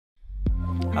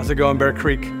How's it going, Bear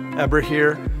Creek? Eber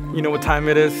here. You know what time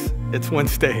it is? It's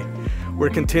Wednesday. We're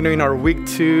continuing our week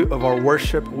 2 of our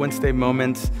Worship Wednesday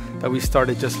moments that we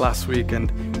started just last week. And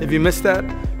if you missed that,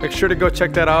 make sure to go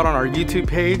check that out on our YouTube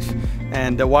page.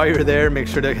 And while you're there, make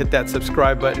sure to hit that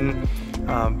subscribe button.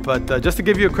 Just to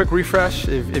give you a quick refresh,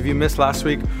 if you missed last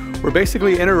week, we're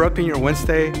basically interrupting your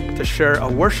Wednesday to share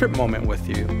a worship moment with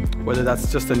you. Whether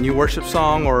that's just a new worship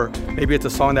song, or maybe it's a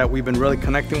song that we've been really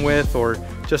connecting with, or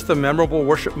just a memorable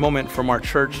worship moment from our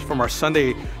church, from our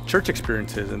Sunday church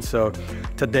experiences. And so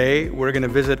today we're gonna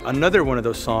visit another one of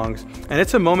those songs. And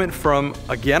it's a moment from,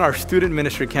 again, our student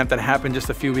ministry camp that happened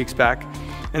just a few weeks back.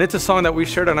 And it's a song that we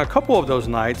shared on a couple of those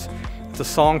nights. It's a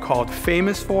song called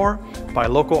Famous For by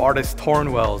local artist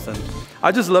Tauren Wells. And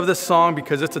I just love this song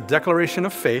because it's a declaration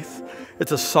of faith.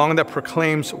 It's a song that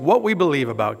proclaims what we believe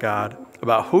about God,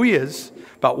 about who He is,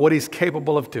 about what He's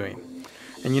capable of doing.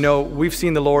 And you know, we've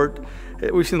seen the Lord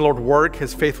work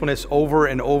His faithfulness over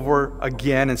and over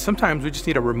again. And sometimes we just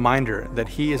need a reminder that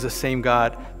He is the same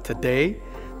God today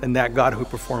than that God who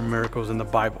performed miracles in the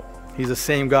Bible. He's the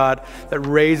same God that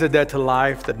raised the dead to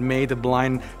life, that made the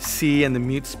blind see and the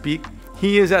mute speak.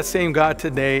 He is that same God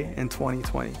today in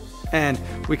 2020. And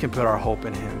we can put our hope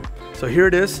in Him. So here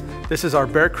it is. This is our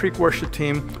Bear Creek worship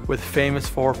team with Famous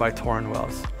For by Tauren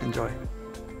Wells. Enjoy.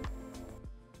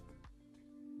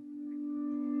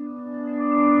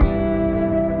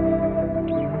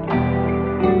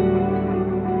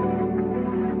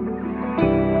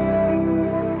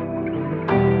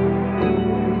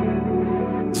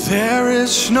 There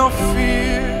is no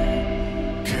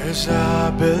fear, 'cause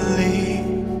I believe.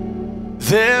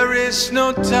 There is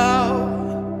no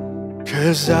doubt,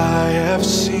 'cause I have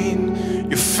seen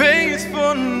your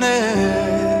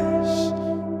faithfulness,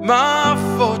 my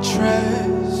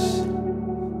fortress,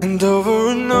 and over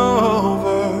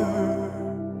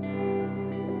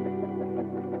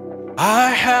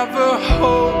I have a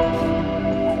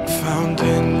hope found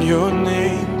in your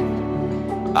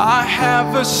name. I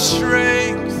have a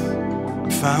strength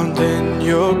found in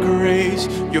your grace,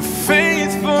 your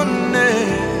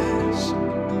faithfulness,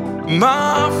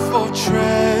 my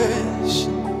fortress,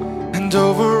 and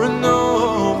over,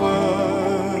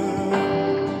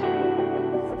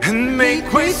 and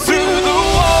make way through the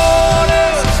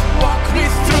waters, walk me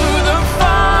through the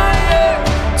fire,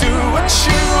 do what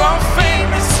you are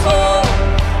famous for,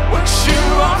 what you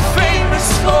are famous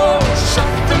for,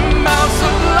 shut the mouths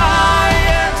of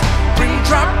lions, bring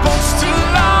dry bones to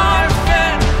life,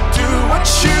 and do what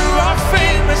you are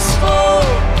famous for,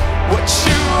 what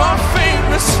you are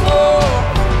famous for.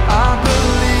 I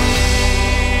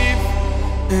believe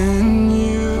in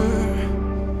you,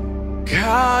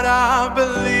 God, I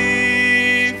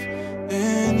believe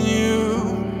in you.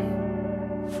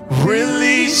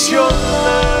 Release your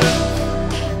love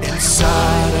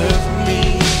inside of me,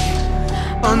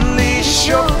 unleash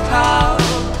your power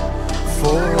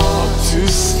for all to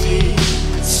see.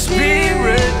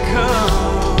 Spirit,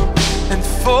 come and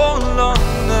fall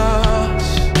on us,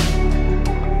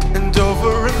 and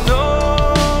over,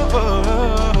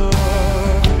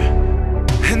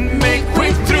 and make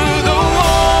way through the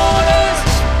waters,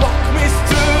 walk me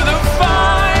through the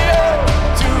fire,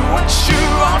 do what you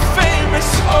are famous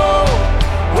for,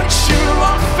 what you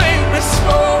are famous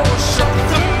for, shut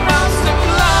the mouths of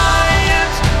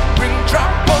lions, bring dry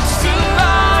bones to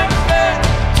life, and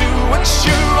do what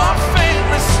you are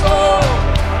famous for,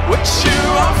 what you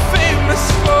are famous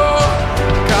for.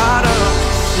 God of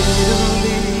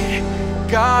exceedingly,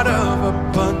 God of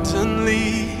abundantly,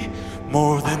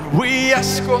 more than we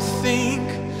ask or think,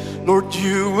 Lord,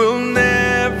 you will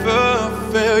never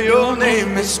fail. Your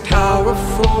name is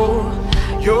powerful,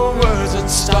 your words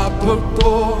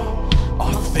unstoppable,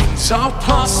 all things are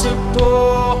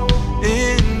possible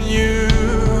in you.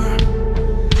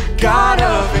 God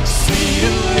of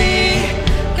exceedingly,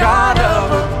 God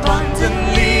of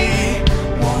abundantly,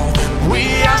 more than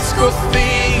we ask or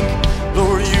think,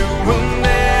 Lord, you will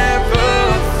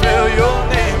never fail. Your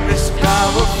name is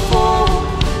powerful,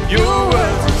 your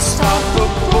words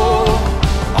unstoppable,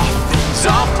 all things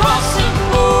are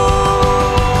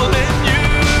possible in you.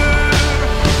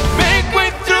 Make way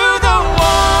through the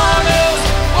waters,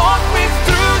 walk me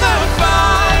through the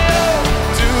fire,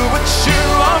 do what you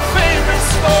are famous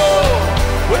for,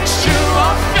 what you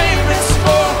are famous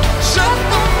for, shut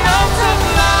the mouths of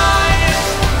lions,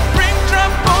 bring dry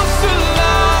bones to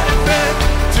life.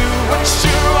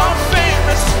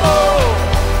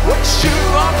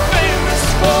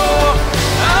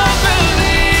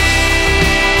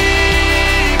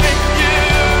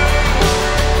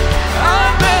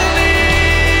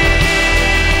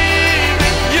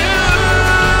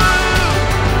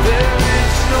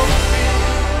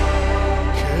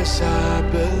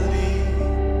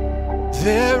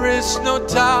 There is no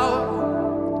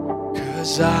doubt,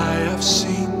 'cause I have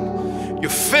seen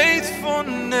your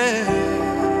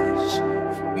faithfulness,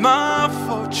 my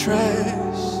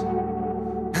fortress,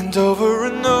 and over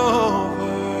and over.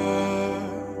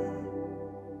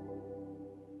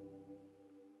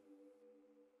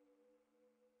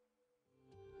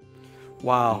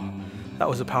 Wow, that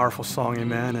was a powerful song,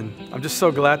 amen. And I'm just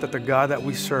so glad that the God that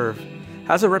we serve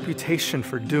has a reputation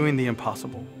for doing the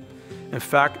impossible. In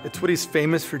fact, it's what he's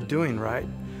famous for doing, right?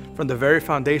 From the very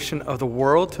foundation of the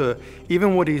world to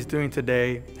even what he's doing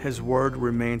today, his word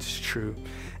remains true.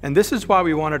 And this is why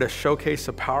we wanted to showcase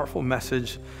a powerful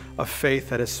message of faith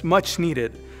that is much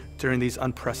needed during these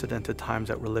unprecedented times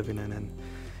that we're living in. And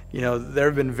you know, there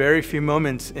have been very few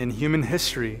moments in human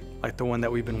history like the one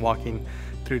that we've been walking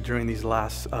through during these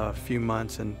last few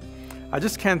months. And I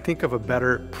just can't think of a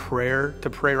better prayer to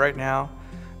pray right now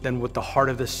than what the heart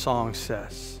of this song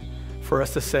says. For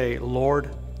us to say, Lord,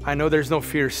 I know there's no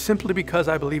fear simply because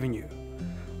I believe in you.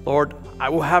 Lord, I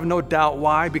will have no doubt.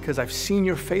 Why? Because I've seen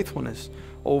your faithfulness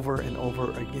over and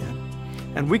over again.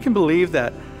 And we can believe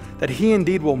that he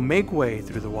indeed will make way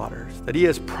through the waters, that he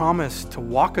has promised to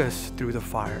walk us through the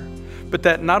fire, but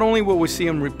that not only will we see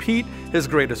him repeat his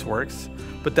greatest works,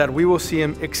 but that we will see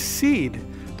him exceed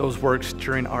those works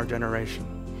during our generation.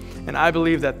 And I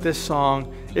believe that this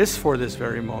song is for this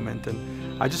very moment. And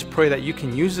I just pray that you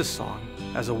can use this song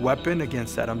as a weapon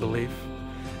against that unbelief,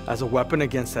 as a weapon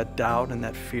against that doubt and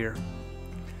that fear.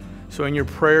 So in your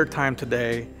prayer time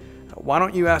today, why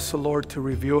don't you ask the Lord to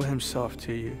reveal himself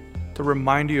to you, to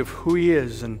remind you of who he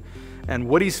is and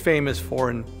what he's famous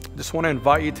for. And I just want to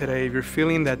invite you today, if you're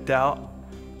feeling that doubt,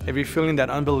 if you're feeling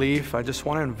that unbelief, I just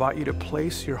want to invite you to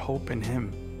place your hope in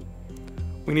him.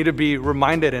 We need to be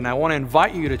reminded, and I want to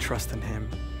invite you to trust in him.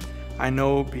 I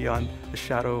know beyond a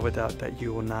shadow of a doubt that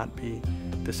you will not be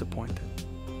disappointed.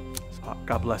 So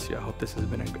God bless you. I hope this has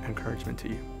been an encouragement to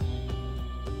you.